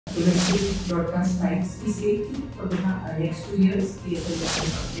domestic broadcast rights की cell की for the next 2 years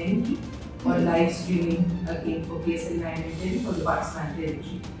KSL की और live streaming again for KSL 9 and 10 for the Pakistan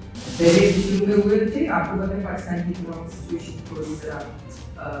territory. पहले शुरू में हुए थे, आपको पता है पाकिस्तान की इकोनॉमिक सिचुएशन थोड़ी ज़रा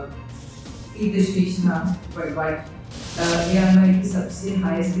तशवीश ना वर्ल्ड वाइड। या हमारी सबसे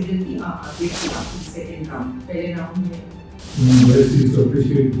हाईएस्ट बिडर की अपडेट की आपकी सेकंड राउंड, पहले राउंड में मैं चीज़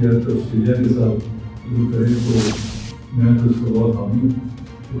अप्रिशिएट किया तो ऑस्ट्रेलिया के साथ शुरू करें तो मैं तो उसको बहुत हामी हूँ,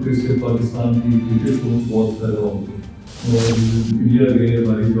 क्योंकि इससे पाकिस्तान की क्रिकेट को बहुत फ़ायदा होगा। और इंडिया गए,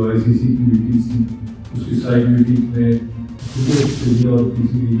 हमारी जो ICC की मीटिंग थी उसकी साइड मीटिंग में पूरे ऑस्ट्रेलिया और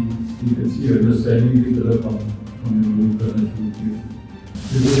किसी की अच्छी अंडरस्टैंडिंग की तरफ हमें मूव करना शुरू किया।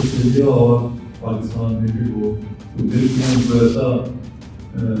 फिर ऑस्ट्रेलिया और पाकिस्तान में भी वो दिल में उनको ऐसा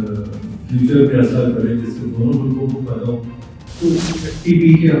फ्यूचर में ऐसा करें जिससे दोनों मुल्कों को फ़ायदा हो। तो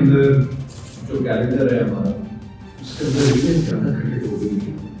टीवी के अंदर जो कैलेंडर है हमारा, उसके अंदर इतने ज़्यादा क्रिकेट हो गई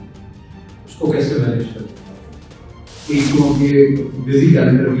है, उसको कैसे मैनेज करते हैं? एक तो आपके बिजी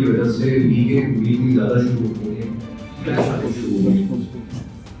कैलेंडर की वजह से लीगें वीकली ज़्यादा शुरू होती हैं, मैच आने शुरू हो गए।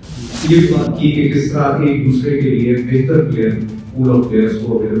 ये भी बात की कि किस तरह एक दूसरे के लिए बेहतर प्लेयर पूल ऑफ प्लेयर्स को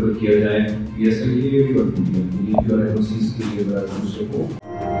अवेलेबल किया जाए, PSL के लिए भी और लीग और MOCs के लिए दूसरे को।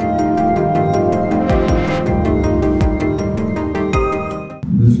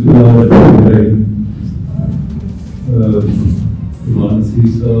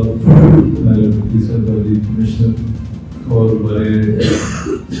 اور بڑے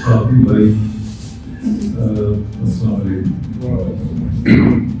کافی بھائی السلام علیکم۔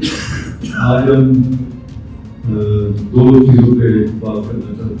 آج ہم دو چیزوں پہ بات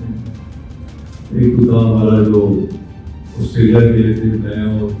کرنا چاہتے ہیں۔ ایک تو تھا ہمارا جو آسٹریلیا گئے تھے میں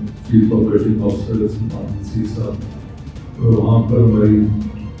اور چیف آپریٹنگ آفیسر صاحب، اور وہاں پر ہماری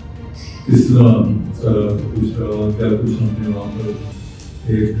کس طرح سارا کچھ رہا، کیا کچھ ہم نے وہاں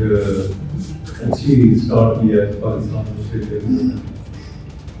پر ایک اچھی اسٹارٹ کیا ہے پاکستان آسٹریلیا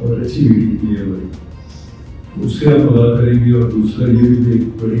اور اچھی میٹنگ کی ہے بھائی، اس سے ہم پتا کریں گے۔ اور دوسرا یہ بھی ایک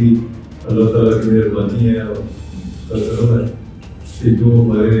بڑی اللہ تعالیٰ کی مہربانی ہے اور اس کا کرم ہے کہ جو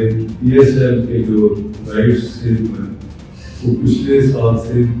ہمارے PSL کے جو رائٹس تھے وہ پچھلے سال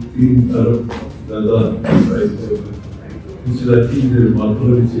سے 3 ارب زیادہ رائٹ ہو گئے، which is I think a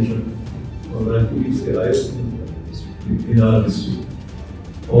remarkable achievement اور I think it's the highest in our history۔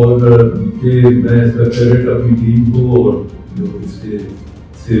 اور کہ میں اس کا کریڈٹ اپنی ٹیم کو اور جو اس کے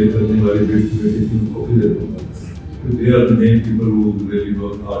سیل کرنے والی بیٹی ٹیم کو بھی دیتا ہوں، they are the main people who really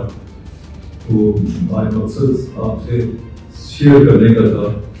work hard. تو ہمارا مقصد آپ سے شیئر کرنے کا تھا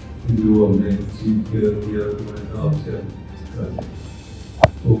کہ جو ہم نے اچیو کیا تو آپ سے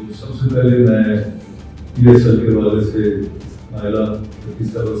تو سب سے پہلے میں PSL کے حوالے سے نائلہ کس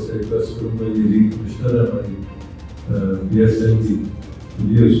طرح سے ریکویسٹ کروں گا، یہ لیگ کمشنر ہے ہماری PSL کی،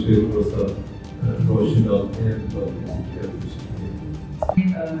 یہ اس پہ تھوڑا سا روشنی ڈالتے ہیں۔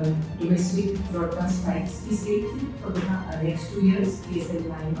 domestic broadcast rights کی سیل کی for the next 2 years KSL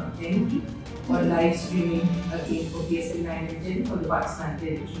 9 اور 10 کی اور live streaming again for KSL 9 and 10 for the Pakistan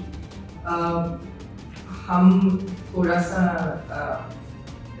territory۔ ہم تھوڑا سا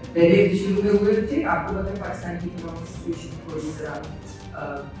پہلے شروع میں ہوئے تھے، آپ کو پتا ہے پاکستان کی اکنامک سچویشن تھوڑی ذرا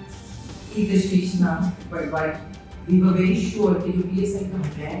تشویش نہ world wide. We were very sure کہ جو PSL کا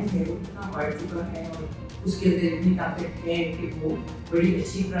برانڈ ہے وہ اتنا بڑھ چکا ہے اور اس کے اندر اتنی طاقت ہے کہ وہ بڑی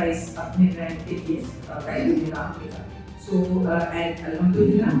اچھی پرائز اپنے برانڈ کے لیے قائم نظام دے گا۔ سو اینڈ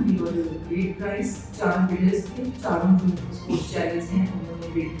الحمدللہ وی ور گریٹ پرائز۔ 4 بلڈرس تھے، چاروں جو اسپورٹس چینلز ہیں انہوں نے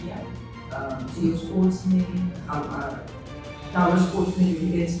بلڈ کیا، جیو اسپورٹس میں، ٹاور اسپورٹس میں،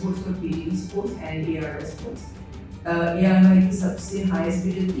 ڈیجیٹل اسپورٹس میں، PTV sports and ARR sports. ہماری کی سب سے ہائیسٹ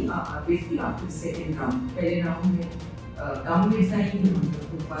بڈر کی اپڈیٹ کی آپ کی سیکنڈ راؤنڈ، پہلے راؤنڈ میں کم بڈس آئی ہیں، ہم کو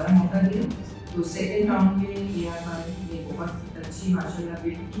دوبارہ موقع دیا، تو سیکنڈ راؤنڈ میں ہماری نے بہت اچھی ماشاء اللہ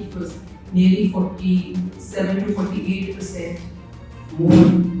بڈ کی، nearly 47 to 48% more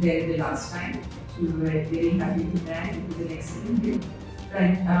than the last time. So we were very happy with that. It was an excellent bid.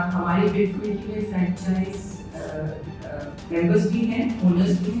 ہماری بڈ کمیٹی میں فرینچائز ممبرس بھی ہیں،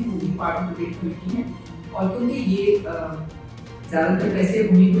 اونرس بھی ہیں، وہ بھی پارٹ آف بڈ کمیٹی ہیں، اور کیونکہ یہ زیادہ تر پیسے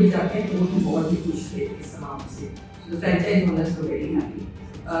انہیں کو ہی جاتے ہیں تو وہ بھی بہت ہی خوش تھے اس تمام سے، تو فرینچائز اونرس کو ویری ہیپی۔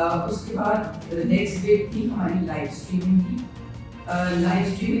 اس کے بعد نیکسٹ بڈ تھی ہماری لائیو اسٹریمنگ کی۔ لائیو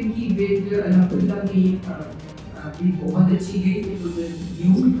اسٹریمنگ کی بڈ الحمدللہ کی بہت اچھی گئی،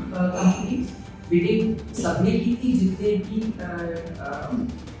 نیو کمپنی بڈنگ سب نے کی تھی، جتنے بھی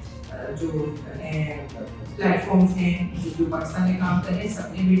جو پلیٹ فارمس ہیں جو پاکستان میں کام کر رہے ہیں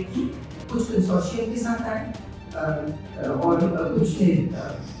سب نے بڈ کی، کچھ کنسورشیم کے ساتھ آئے اور کچھ نے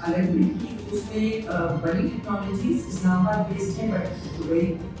الگ بڈ کی۔ اس میں بڑی ٹیکنالوجیز اسلام آباد بیسڈ ہیں، بٹ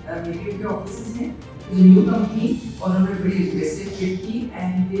دبئی maybe ان کے آفیسز ہیں. نیو کمپنی اور انہوں نے بڑی اگریسو بڈ کی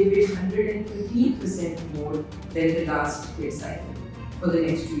and they bed 115% more than the last bid cycle for the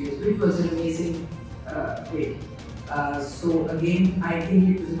next 2 years, which was an amazing bid. So again, I think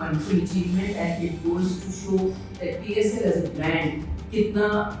it was a wonderful achievement and it goes to show that PSL as a brand kitna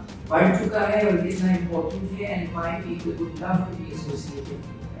बढ़ चुका है और कितना important है and why people would love to be associated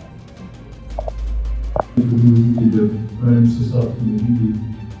with that. friends के साथ मिली थी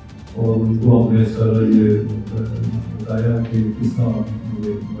और उनको हमने सारा ये बताया कि किस तरह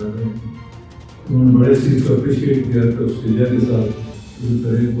ये बढ़ रहे हैं. उन्होंने बड़े चीज़ को अप्रिशिएट किया कि ऑस्ट्रेलिया के साथ शुरू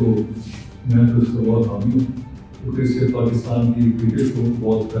करें, तो मैं तो उसका बहुत हामी हूँ क्योंकि इससे पाकिस्तान की क्रिकेट को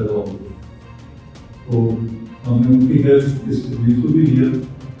बहुत फायदा होगा. तो हमने उनकी हेल्प इस बिल्कुल भी लिया.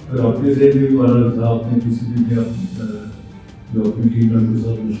 अगर अपने से भी वाला था, आपने किसी भी जो अपनी टीम में के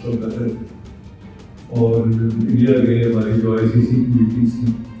साथ मशवरा कर रहे थे और इंडिया गए. हमारी जो ICC की मीटिंग थी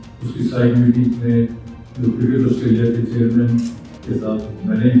उसकी साइड मीटिंग में जो क्रिकेट ऑस्ट्रेलिया के चेयरमैन के साथ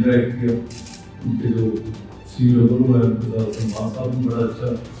मैंने इंटरेक्ट किया. उनके जो CEO है उनके साथ सम्मान साहब ने बड़ा अच्छा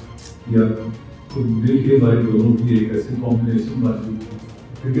किया. तो मिल के हमारे दोनों की एक ऐसी कॉम्बिनेशन बाजी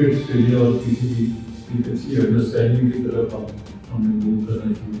क्रिकेट ऑस्ट्रेलिया और किसी भी एक अच्छी अंडरस्टैंडिंग की तरफ हमने मूव करना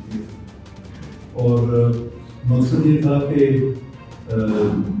शुरू किया. और मकसद ये था कि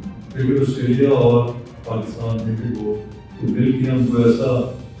क्रिकेट ऑस्ट्रेलिया और पाकिस्तान क्रिकेट को मिल के हम को ऐसा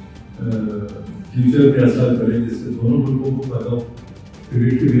फ्यूचर में ऐसा करें जिससे दोनों मुल्कों को फायदा हो,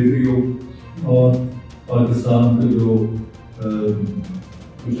 क्रिकेट की बेहतरी हो और पाकिस्तान के जो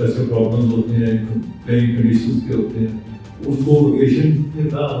कुछ ऐसे प्रॉब्लम्स होते हैं, प्लेइंग कंडीशंस के होते हैं, उसको एशियन में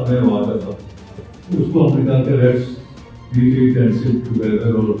था हमें वहाँ का था, उसको हमने कहा कि let's we can sit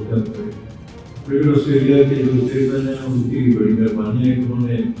together और क्या करें. क्रिकेट ऑस्ट्रेलिया के जो चेयरमैन हैं उनकी बड़ी मेहरबानी है कि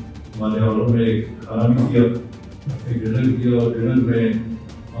उन्होंने हमारे वालों ने खाना भी किया, एक डिनर किया और डिनर में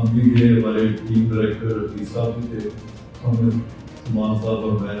हम भी गए, हमारे टीम डायरेक्टर साहब भी थे, हमने सलमान साहब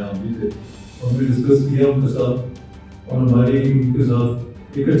और मैं हम भी थे. हमने डिस्कस किया उनके साथ और हमारी उनके साथ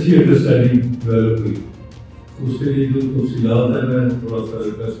एक अच्छी अंडरस्टैंडिंग डेवलप हुई. उसके लिए जो तफसीलात है मैं थोड़ा सा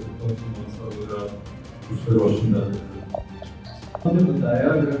रिक्वेस्ट करता हूँ सलमान साहब वगैरह उस पर रोशनी डालें. आपने बताया,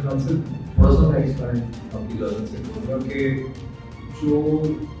 मेरे ख्याल से थोड़ा सा मैं एक्सप्लेन आपकी इजाज़त से करूँगा कि जो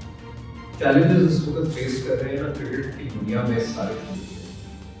चैलेंजेस इस वक्त फेस कर रहे हैं ना क्रिकेट की दुनिया में सारे,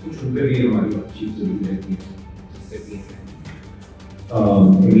 कुछ उन पर भी हमारी बातचीत जरूरी रहती है. जैसे भी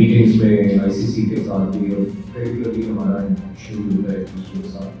मीटिंग्स में ICC के साथ भी और रेगुलरली हमारा इंटरेक्शन भी होता है एक दूसरे के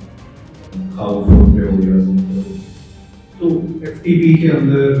साथ, खाओ फोन पे हो गया. तो FTP के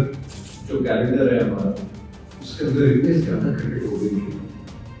अंदर जो कैलेंडर है हमारा, उसके अंदर इतने ज़्यादा क्रिकेट हो गई है,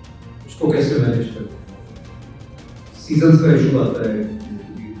 उसको कैसे मैनेज करते हैं. सीजन्स का इशू आता है,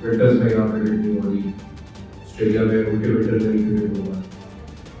 विंटर्स में यहाँ क्रिकेट नहीं हो रही, ऑस्ट्रेलिया में उनके विंटर में नहीं क्रिकेट होगा,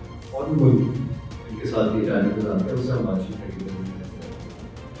 और भी कोई इनके साथ ये चैलेंजेस आते हैं, उससे हम बातचीत करेंगे.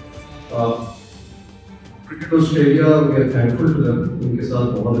 Cricket Australia we are thankful to them, उनके साथ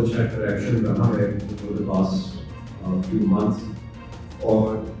बहुत अच्छा इंटरेक्शन रहा है over the past few months. और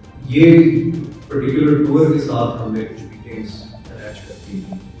ये पर्टिकुलर टूर के साथ हमने कुछ मीटिंग्स अरेंज कर दी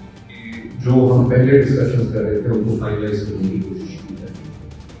कि जो हम पहले डिस्कशंस कर रहे थे उनको फाइनलाइज करने की कोशिश की है.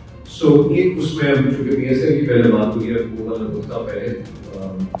 सो ये उसमें हम चूँकि PSL की पहले बात हुई है वो वाला नुस्खा पहले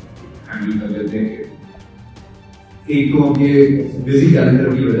हैंडल कर लेते हैं कि एक तो हम ये बिजी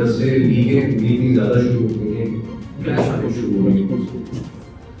कैलेंडर की वजह से लीगें इतनी ज़्यादा शुरू हो गई हैं, क्लैश आने शुरू हो गई हैं.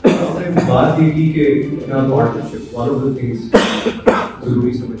 हमने बात ये की कि partnership one of the things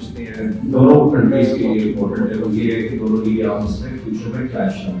ज़रूरी समझते हैं दोनों कंट्रीज़ के लिए इम्पोर्टेंट है, तो ये है कि दोनों लीग आपस में फ्यूचर में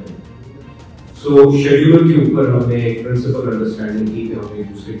क्लैश ना करें. सो शेड्यूल के ऊपर हमने एक प्रिंसिपल अंडरस्टैंडिंग की कि हम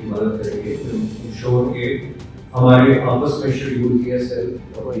एक दूसरे की मदद करेंगे, इंश्योर के हमारे आपस में शेड्यूल PSL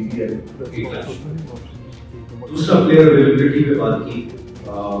और IPL की क्लैश. दूसरा प्लेयर अवेलेबिलिटी पे बात की.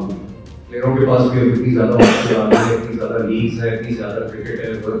 प्लेयरों के पास भी इतनी ज़्यादा ऑप्शन आ रही है, इतनी ज़्यादा लीग्स है, इतनी ज़्यादा क्रिकेट है,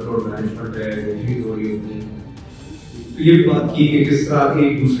 वर्कलोड मैनेजमेंट है, इंजरीज हो रही होती हैं. तो ये भी बात की कि किस तरह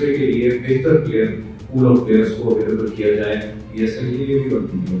एक दूसरे के लिए बेहतर प्लेयर पूल ऑफ प्लेयर्स को अवेलेबल किया जाए. PSL के लिए भी और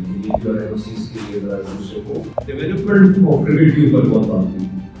लीग और NOCs के लिए ज़रा दूसरे को डेवलपमेंट ऑफ क्रिकेट के ऊपर बहुत बात हुई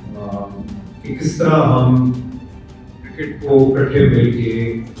कि किस तरह हम क्रिकेट को इकट्ठे मिल के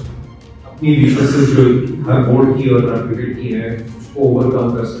अपनी वीकनेसेस जो हर बोर्ड की और हर क्रिकेट की है उसको ओवरकम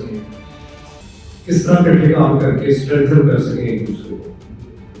कर सकें, किस तरह इकट्ठे काम करके स्ट्रेंथन कर सकें एक दूसरे को.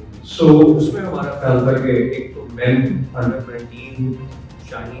 सो उसमें हमारा ख्याल था कि एक तो मेन अंडर-19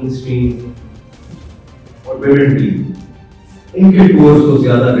 शाहीन टीम और विमेन टीम, इनके टूर्स को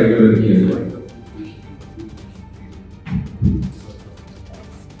ज़्यादा रेगुलर किया जाएगा.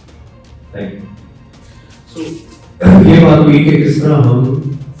 Thank you. सो ये बात हुई कि किस तरह हम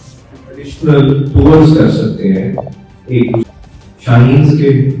ایڈیشنل ٹورز کر سکتے ہیں ایک شاہینز کے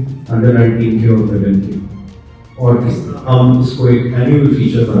انڈر 19 کے اور ویمن کے, اور ہم اس کو ایک اینیول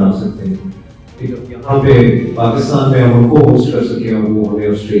فیچر بنا سکتے ہیں. یہاں پہ پاکستان میں ہم ان کو ہوسٹ کر سکیں اور وہ ہمیں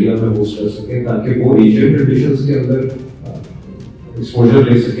آسٹریلیا میں ہوسٹ کر سکیں تاکہ وہ ایشین کنڈیشنز کے اندر ایکسپوجر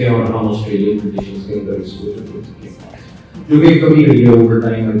لے سکیں اور ہم آسٹریلین کنڈیشنز کے اندر ایکسپوجر لے سکیں, جو کہ ایک کمی رہی ہے اوور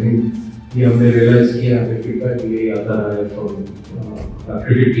ٹائم. آئی تھنک یہ ہم نے ریئلائز کیا, ہمیں فیڈ بیک یہ آتا رہا ہے from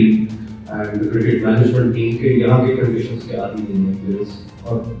cricket team and cricket management team کے یہاں کے کنڈیشنز کے عادی نہیں ہیں پلیئرز,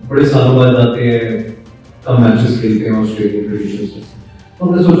 اور بڑے سالوں بعد آتے ہیں, کم میچز کھیلتے ہیں آسٹریلین کنڈیشنز میں. تو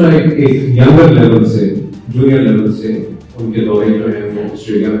ہم نے سوچا ایک ینگر لیول سے, جونیئر لیول سے ان کے دورے جو ہیں وہ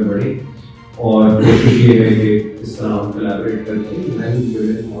آسٹریلیا میں بڑھے, اور کوشش یہ ہے کہ اس طرح ہم کولیبریٹ کر کے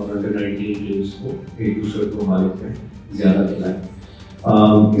مین اور انڈر 19 ٹیمس کو ایک دوسرے کو مالک میں زیادہ کھلائیں.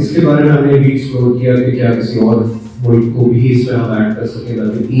 اس کے بارے میں ہم نے بھی ایکسپلور کیا کہ کیا کسی اور ملک کو بھی اس میں ہم ایڈ کر سکیں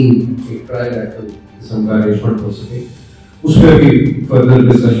تاکہ ٹیم ایک ٹرائل قسم کا ارینجمنٹ ہو سکے. اس میں بھی فردر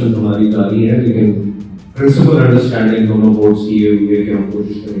ڈسکشن ہماری جاری ہے, لیکن پرنسپل انڈرسٹینڈنگ دونوں بورڈس کی یہ ہوئی ہے کہ ہم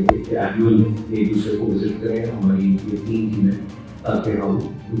کوشش کریں گے کہ اینول ایک دوسرے کو وزٹ کریں ہماری یہ تین ٹیمیں تاکہ ہم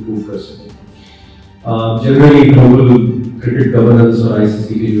امپروو کر سکیں. جنرلی گلوبل کرکٹ گورننس اور آئی سی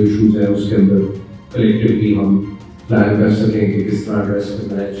سی کے جو ایشوز ہیں اس کے اندر کلیکٹیولی ہم پلان کر سکیں کہ کس طرح ایڈریس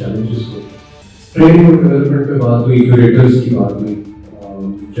کرنا ہے چیلنجز کو. ٹریننگ اور ڈیولپمنٹ پہ بات ہوئی, کیوریٹرز کی بات ہوئی.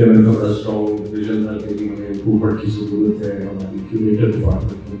 چینل کا بڑا اسٹرانگ ویژن تھا کہ ہمیں امپروومنٹ کی ضرورت ہے ہماری کیوریٹر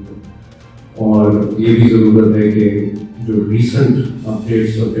ڈپارٹمنٹ کے اندر, اور یہ بھی ضرورت ہے کہ جو ریسنٹ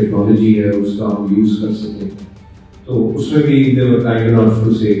اپڈیٹس اور ٹیکنالوجی ہے اس کا ہم یوز کر سکیں. تو اس میں بھی دے ور کائنڈ انف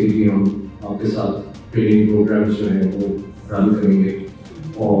ٹو سے کہ ہم آپ کے ساتھ ٹریننگ پروگرامس جو ہیں وہ رن کریں گے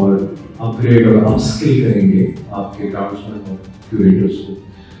اور اپ گریڈ اور اپ اسکل کریں گے آپ کے گراؤنڈسمین اور کیوریٹرس کو.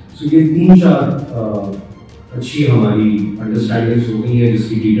 سو یہ 3-4 اچھی ہماری انڈرسٹینڈنگس ہو گئی ہیں جس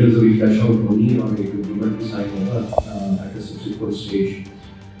کی ڈیٹیلز ابھی فلیش آؤٹ ہونی ہے اور ایک اگریمنٹ بھی سائن ہوگا ایٹ اے سبسیکوینٹ اسٹیج.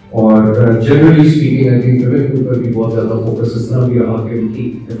 اور generally speaking I think women کے اوپر بھی بہت زیادہ فوکس اس طرح بھی رہا کہ ان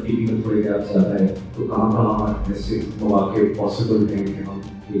کی ایف ٹی پی میں تھوڑے گیپ زیادہ ہے, تو کہاں کہاں ایسے مواقع پاسبل ہیں کہ ہم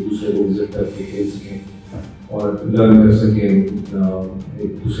ایک دوسرے کو وزٹ کر کے کھیل سکیں اور لرن کر سکیں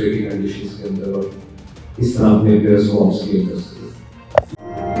ایک دوسرے کی کنڈیشنز کے اندر, اور اس طرح اپنے پلیئرس کو آف اسکیل کر سکیں.